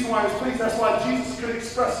that. The reason why he was pleased, that's why Jesus could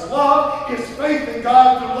express love, his faith in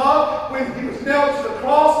God through love, when he was nailed to the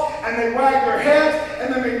cross and they wagged their heads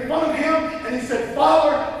and they made fun of him. And he said,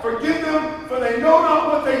 Father, forgive them, for they know not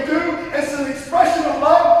what they do. It's an expression of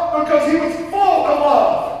love because he was full of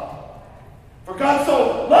love. For God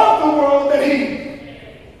so loved the world that he...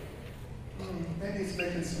 Maybe it's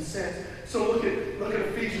making some sense. So look at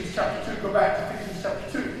Ephesians chapter 2. Go back to Ephesians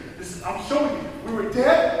chapter 2. I'm showing you. We were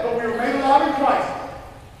dead, but we were made alive in Christ.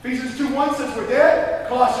 Ephesians 2:1 says we're dead.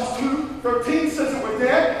 Colossians 2:13 says that we're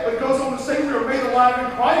dead, but it goes on to say we were made alive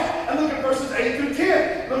in Christ. And look at verses 8 through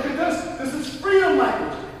 10. Look at this. This is freedom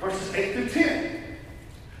language. Verses 8 through 10.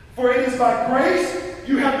 For it is by grace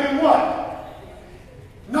you have been what?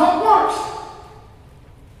 Not works.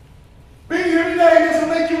 Being here today doesn't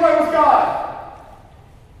make you right with God.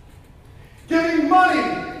 Giving money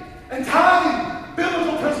and tithing,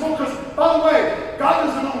 biblical principle, because, by the way, God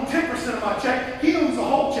doesn't own 10% of my check. He owns the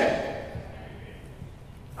whole check.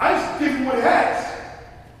 I just give him what he has.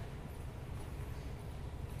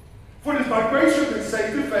 For it is by grace you have been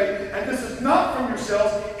saved through faith, and this is not from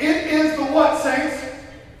yourselves. It is the what, saints?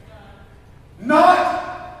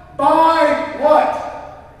 Not by what?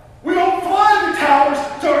 We don't fly the towers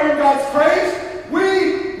to earn God's praise.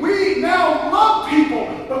 We now love people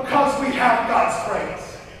because we have God's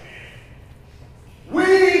praise.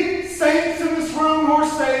 We, saints in this room who are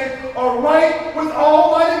saved, are right with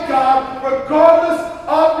Almighty God, regardless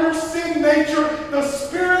of your sin nature. The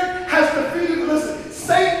Spirit has defeated. Listen,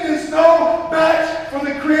 Satan is no match for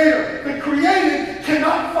the Creator. The created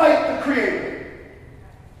cannot fight the Creator.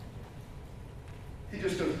 He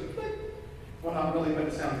just goes, well, not really, but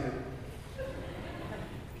it sounds good.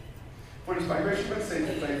 For it is by grace you have been saved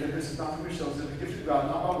through faith, and this is not from yourselves, it is the gift of God,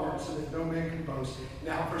 not by works, so that no man can boast.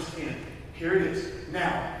 Now, verse 10. Here it is.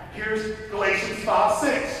 Now, here's Galatians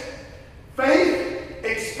 5:6. Faith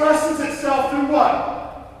expresses itself through what?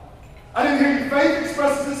 I didn't hear you. Faith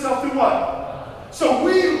expresses itself through what? So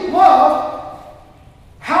we love.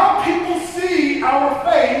 How people see our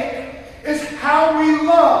faith is how we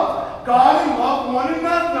love God and love one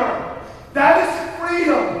another. That is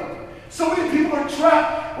freedom. So many people are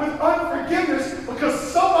trapped with unforgiveness because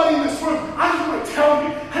somebody in this room, I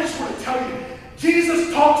just want to tell you,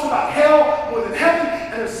 Jesus talks about hell more than heaven,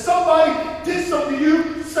 and if somebody did something to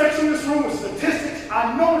you, section in this room with statistics,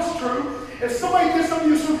 I know it's true. If somebody did something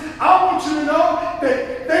to you, I want you to know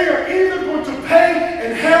that they are either going to pay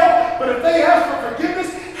in hell, but if they ask for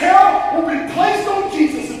forgiveness, hell will be placed on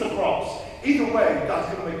Jesus at the cross. Either way, God's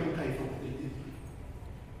going to make them pay for what they did.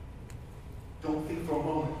 Don't think for a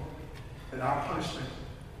moment that our punishment.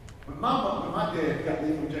 When my dad got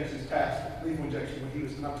lethal injections passed, lethal injection when he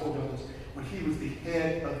was, and I've told you this, when he was the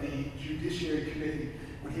head of the Judiciary Committee,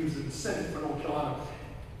 when he was in the Senate for North Carolina.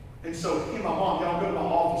 And so he and my mom, y'all go to my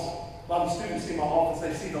office. A lot of students see my office,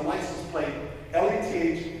 they see the license plate,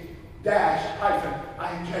 LETH-INJ,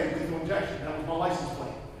 lethal injection. That was my license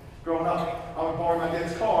plate. Growing up, I would borrow my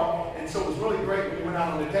dad's car, and so it was really great when we went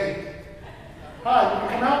out on a date. Hi, when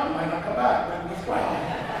we come out, we might not come back, but let's go out.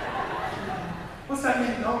 What's that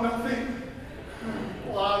mean? No, nothing.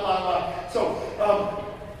 So,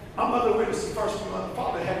 my mother witnessed the first one. My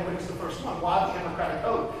father had witnessed the first one. Why? The Hippocratic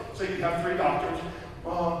Oath. So you have 3 doctors. 2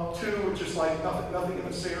 are just like nothing in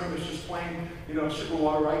the serum. It's just plain, sugar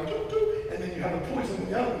water, right? And then you have the poison in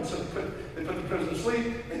the other one. So they put the prisoner to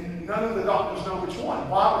sleep, and none of the doctors know which one.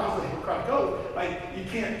 Why? Because of the Hippocratic Oath. Like, you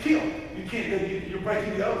can't kill. You're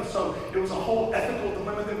breaking the oath. So it was a whole ethical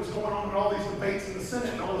dilemma that was going on in all these debates in the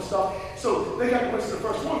Senate and all this stuff. So they got to witness the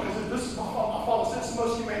first one because this is my father said it's the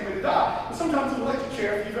most humane way to die. But sometimes in the electric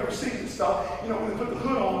chair, if you've ever seen this stuff, when they put the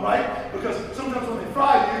hood on, right? Because sometimes when they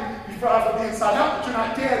fry you fry from the inside out, but you're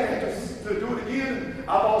not dead. They have to do it again, and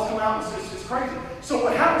eyeballs come out, and it's just crazy. So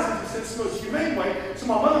what happens is it's the most humane way. So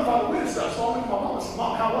my mother and father witnessed that. So I went to my mom and said,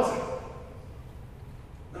 Mom, how was it?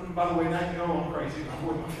 And by the way, now you know I'm crazy about the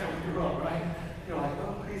way my family grew up, right? You're like,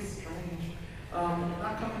 oh, he's strange.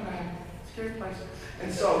 Not coming back. Scary place.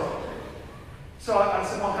 And so I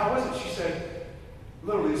said, Mom, how was it? She said,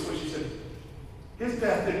 literally, this is what she said. His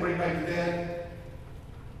death didn't bring back the dead.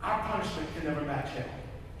 Our punishment can never match hell.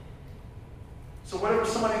 So whatever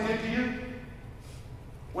somebody did to you,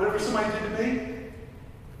 whatever somebody did to me,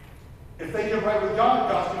 if they get right with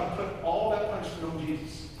God, God's going to put all that punishment on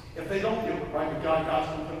Jesus. If they don't get right with God,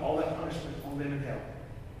 God's going to put all that punishment on them in hell.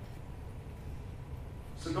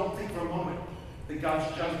 So don't think for a moment that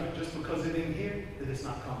God's judgment, just because it ain't here, that it's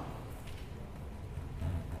not coming.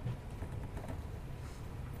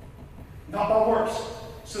 Not by works,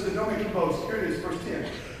 so that no man can boast. Here it is, verse 10.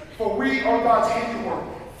 For we are God's handiwork.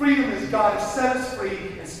 Freedom is God has set us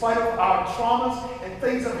free in spite of our traumas and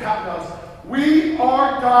things that have happened to us. We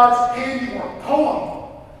are God's handiwork. Poem.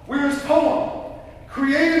 We're his poem.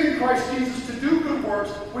 Created in Christ Jesus to do good works,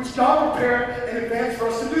 which God prepared in advance for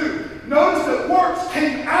us to do. Notice that works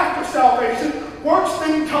came after salvation. Works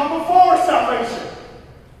didn't come before salvation.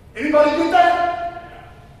 Anybody get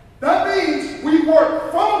that? That means we work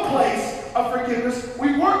from a place of forgiveness.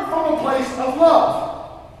 We work from a place of love.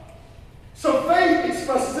 So faith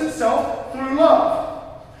expresses itself through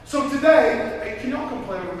love. So today, hey, can y'all come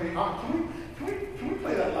play over me? Can we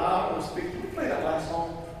play that loud? I want to speak. Can we play that last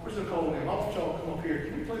song? Where's Nicole name? I want y'all to come up here.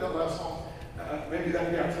 Can we play that last song? Maybe that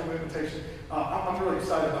will be our total invitation. I'm really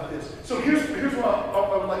excited about this. So here's what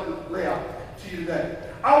I would like to lay out to you today.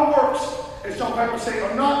 Our works, as John Piper would say,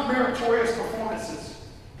 are not meritorious performances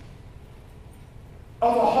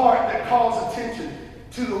of a heart that calls attention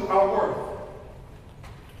to our worth,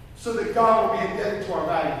 so that God will be indebted to our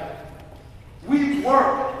value. We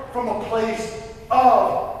work from a place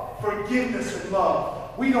of forgiveness and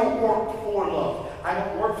love. We don't work for love. I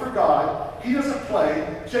don't work for God. He doesn't play.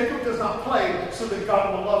 Jacob does not play so that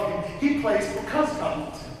God will love him. He plays because God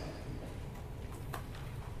loves him.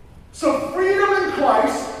 So freedom in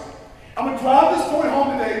Christ. I'm going to drive this point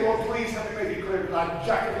home today. Lord, please help me make it clear because I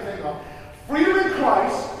jack everything up. Freedom in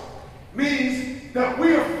Christ means that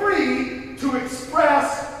we are free to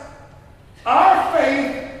express our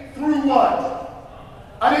faith through what?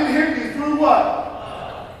 I didn't hear you. Through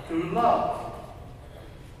what? Through love.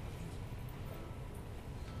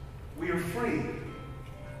 We are free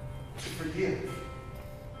to forgive.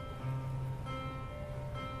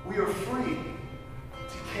 We are free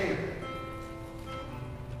to care.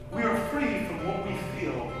 We are free from what we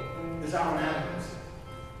feel is our inadequacy.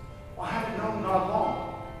 Well, I haven't known God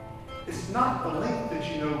long. It's not the length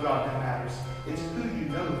that you know God that matters. It's who you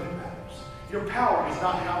know that matters. Your power is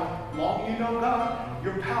not how long you know God.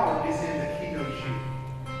 Your power is in that he knows you.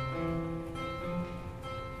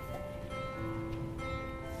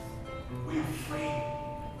 We are free.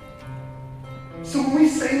 So when we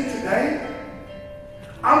sing today,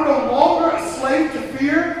 I'm no longer a slave to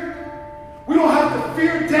fear. We don't have to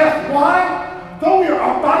fear death. Why? Though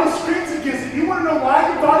our body screams against it. You want to know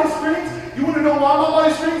why your body screams? You want to know why my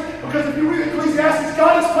body screams? Because if you read Ecclesiastes,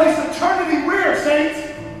 God has placed eternity where, saints?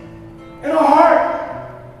 In our heart.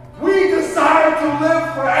 We desire to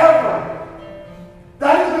live forever.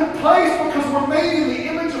 That has been placed because we're made in the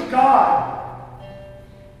image of God.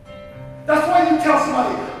 That's why you tell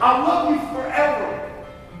somebody, I love you forever.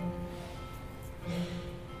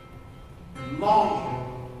 You're longing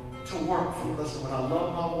to work for. Listen, when I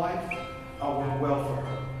love my wife, I work well for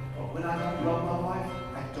her. But when I don't love my wife,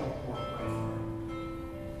 I don't work well for her.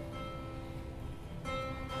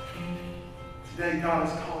 Today, God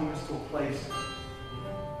is calling us to a place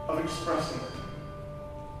of expressing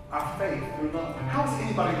our faith through love. How's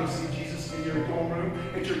anybody going to see Jesus in your dorm room,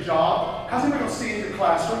 at your job? How's anybody going to see it in your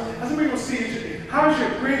classroom? How's anybody going to see it? How's your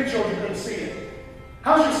grandchildren going to see it?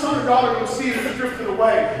 How's your son or daughter going to see it if it's drifted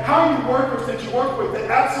away? How are your workers that you work with that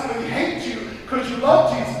absolutely hate you because you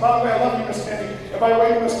love Jesus? By the way, I love you, Miss Penny. And by the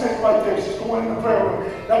way, Miss Penny right there, she's going in the prayer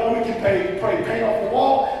room. That woman can pray paint off the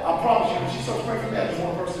wall. I promise you, when she starts praying for me, I just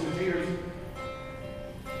want to burst into tears.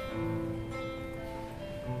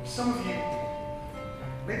 Some of you,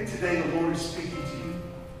 maybe today the Lord is speaking to you,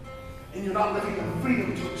 and you're not living in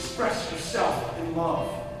freedom to express yourself in love.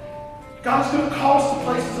 God is going to call us to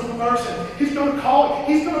places of immersion. He's going to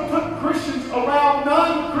put Christians around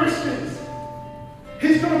non-Christians.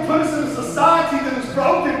 He's going to put us in a society that is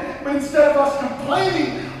broken, but instead of us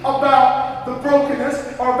complaining about the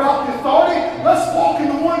brokenness or about the authority, let's walk in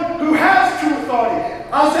the one who has true authority.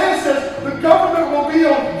 Isaiah says the government will be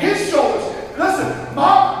on his shoulders. Listen,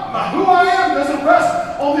 who I am doesn't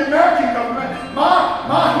rest on the American government. Who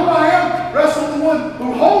I am rests on the one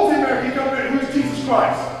who holds the American government, who is Jesus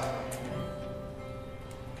Christ.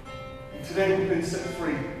 And today we've been set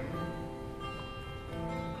free.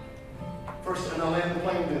 First, and I'll end the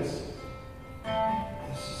plane with this.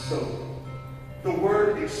 So, the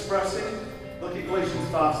word expressing, look at Galatians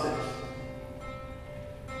 5:6.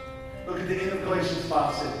 Look at the end of Galatians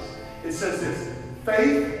 5:6. It says this: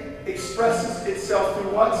 faith expresses itself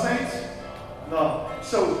through what, saints? love.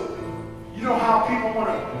 So, you know how people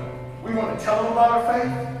we want to tell them about our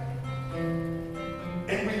faith?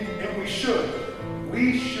 And we should.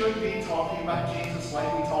 We should be talking about Jesus like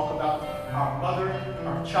we talk about our mother,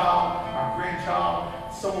 our child, our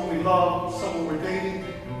grandchild, someone we love, someone we're dating.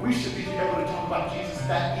 We should be able to talk about Jesus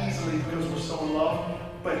that easily because we're so in love.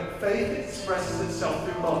 But faith expresses itself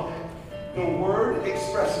through love. The word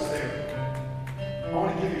expresses there. I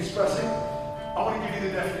want to give you expressing. I want to give you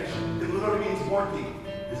the definition. It literally means working.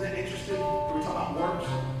 Isn't it interesting? Are we talking about works?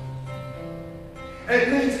 And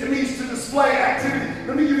it means to display activity.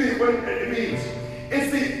 Let me give you what it means.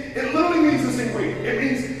 It literally means this in Greek. It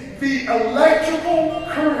means the electrical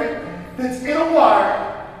current that's in a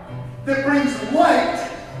wire that brings light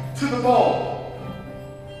to the bulb.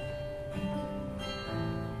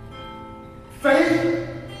 Faith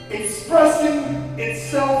expressing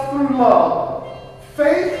itself through love.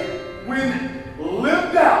 Faith, when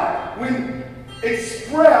lived out, when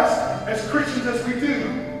expressed as Christians as we do,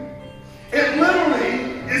 it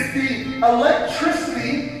literally is the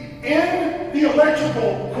electricity in the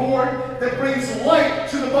electrical cord that brings light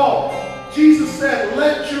to the bulb. Jesus said,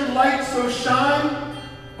 "Let your light so shine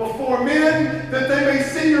before men that they may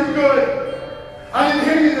see your good." I didn't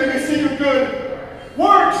hear you, they may see your good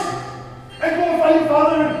works and glorify your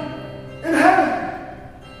Father in heaven.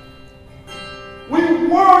 We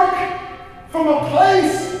work from a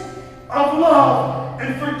place of love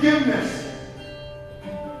and forgiveness.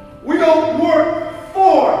 We don't work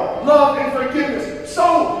for love and forgiveness.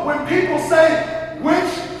 So when people say, which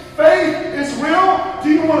faith is real? Do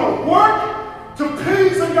you want to work to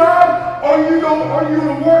please a God, or you going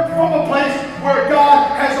to work from a place where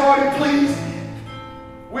God has already pleased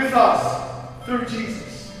with us through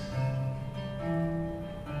Jesus?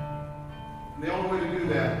 And the only way to do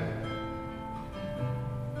that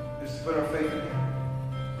is to put our faith in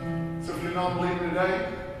Him. So if you're not a believer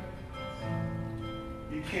today,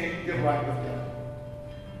 you can't get right with God.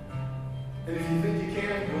 And if you think you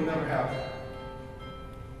can, you'll never have it.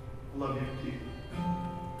 I love you, Keith.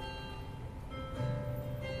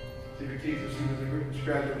 Stevie Keith, she was a British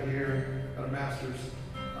graduate here, got a master's.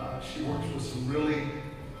 She works with some really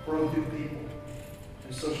broken people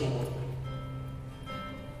in social work.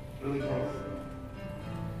 Really broken.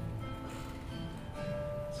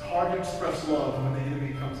 It's hard to express love when the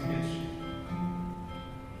enemy comes against you.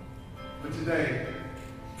 But today,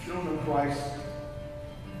 if you don't know Christ,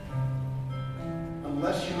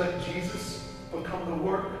 unless you let Jesus become the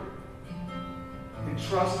work and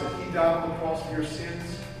trust that He died on the cross for your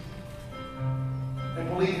sins and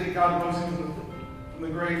believe that God rose from the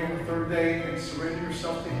grave on the third day and surrender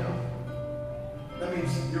yourself to Him, that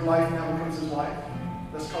means your life now becomes His life.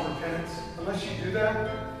 That's called repentance. Unless you do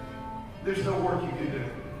that, there's no work you can do.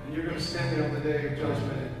 And you're going to stand there on the day of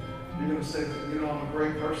judgment and you're going to say, I'm a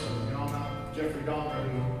great person. I'm not Jeffrey Dahmer,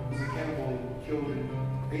 who was a cannibal who killed and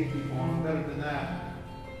ate people. I'm better than that.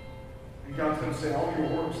 And God's going to say, all your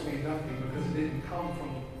works mean nothing because it didn't come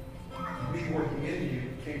from me working in you.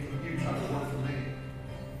 It came from you trying to work for me.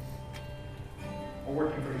 Or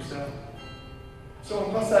working for yourself. So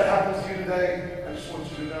unless that happens to you today, I just want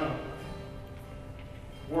you to know,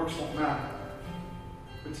 works don't matter.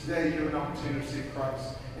 But today you have an opportunity to see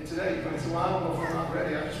Christ. And today you might say, well, I don't know if I'm not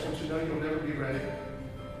ready. I just want you to know you'll never be ready.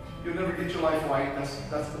 You'll never get your life right. That's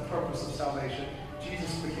the purpose of salvation.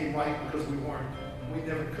 Jesus became right because we weren't. We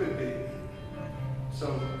never could be.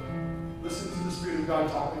 So listen to the Spirit of God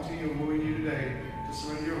talking to you and moving you today to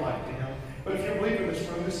surrender your life to Him. But if you're a believer in this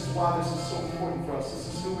room, this is why this is so important for us.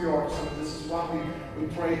 This is who we are. So this is why we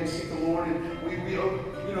pray and seek the Lord. And we the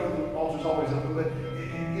altar's always open, but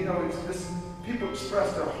it's this. People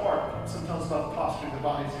express their heart sometimes about the posture the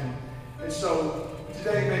body's in. And so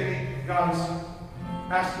today maybe God is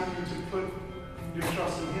asking you to put your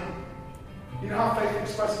trust in Him. You know how faith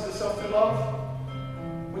expresses itself through love?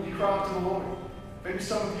 When you cry out to the Lord. Maybe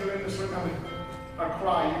some of you in this room have a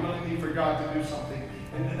cry you really need for God to do something.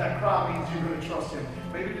 And that cry means you're going to trust Him.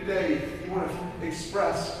 Maybe today you want to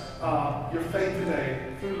express your faith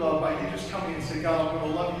today through love by you just coming and saying, God, I'm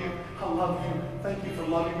going to love you. I love you. Thank you for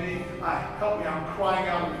loving me. Help me. I'm crying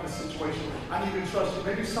out in this situation. I need to trust you.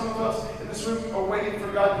 Maybe some of us in this room are waiting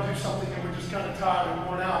for God to do something and we're just kind of tired and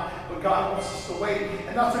worn out. But God wants us to wait.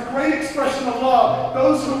 And that's a great expression of love.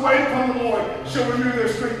 Those who wait upon the Lord shall renew their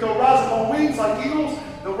strength. They'll rise up on wings like eagles.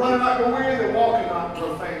 They'll run and not go weary. They'll walk and not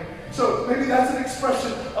grow faint. So maybe that's an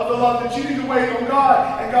expression of the love that you need to wait on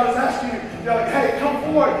God. And God is asking you, hey, come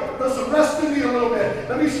forward. Listen, rest in me a little bit.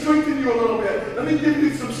 Let me strengthen you a little bit. Let me give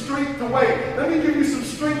you some strength to wait. Let me give you some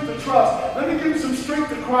strength to trust. Let me give you some strength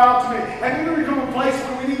to cry out to me. And then we come a place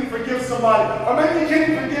where we need to forgive somebody. Or maybe you can't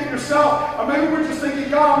even forgive yourself. Or maybe we're just thinking,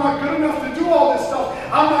 God, I'm not good enough to do all this stuff.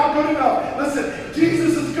 I'm not good enough. Listen,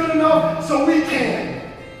 Jesus is good enough, so we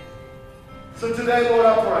can. So today, Lord,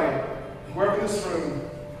 I pray, wherever in this room,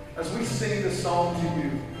 as we sing this song to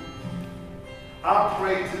you, I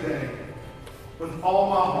pray today with all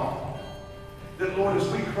my heart that, Lord, as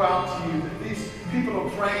we cry out to you, that these people are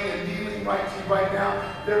praying and kneeling right to you right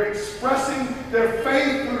now. They're expressing their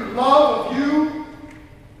faith through love of you.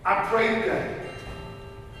 I pray today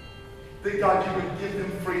that, God, you would give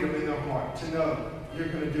them freedom in their heart to know you're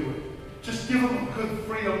going to do it. Just give them a good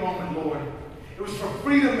freedom moment, Lord. It was for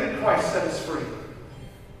freedom that Christ set us free.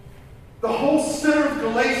 The whole center of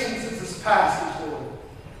Galatians is this passage, Lord.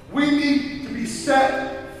 We need to be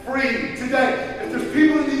set free today. If there's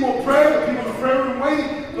people that need more prayer, the people in the prayer room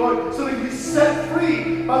waiting, Lord, so they can be set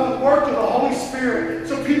free by the work of the Holy Spirit.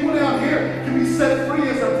 So people down here can be set free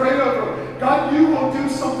as I pray over. God, you will do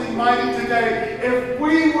something mighty today. If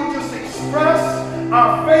we will just express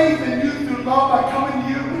our faith in you through love by coming to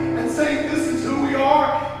you and saying, this is who we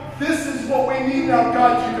are, this is what we need now.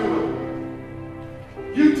 God, you do it.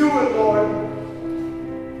 You do it, Lord.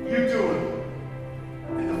 You do it.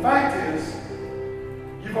 And the fact is,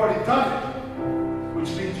 you've already done it, which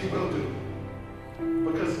means you will do it.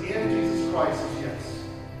 Because in Jesus Christ is yes.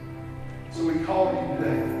 So we call you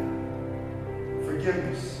today.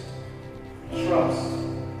 Forgiveness, trust,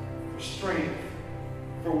 for strength,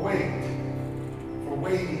 for waiting,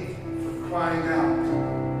 for crying out.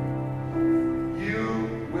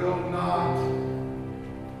 You will not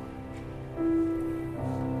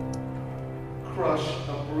crush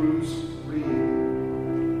a bruised reed.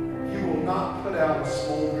 You will not put out a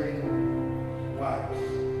smoldering wax.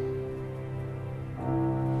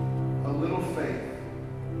 A little faith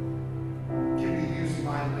can be used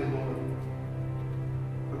mightily, Lord.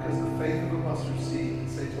 Because the faith of a mustard seed can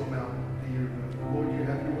say to a mountain, be removed. Lord, you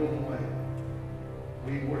have your will and way.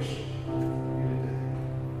 We worship.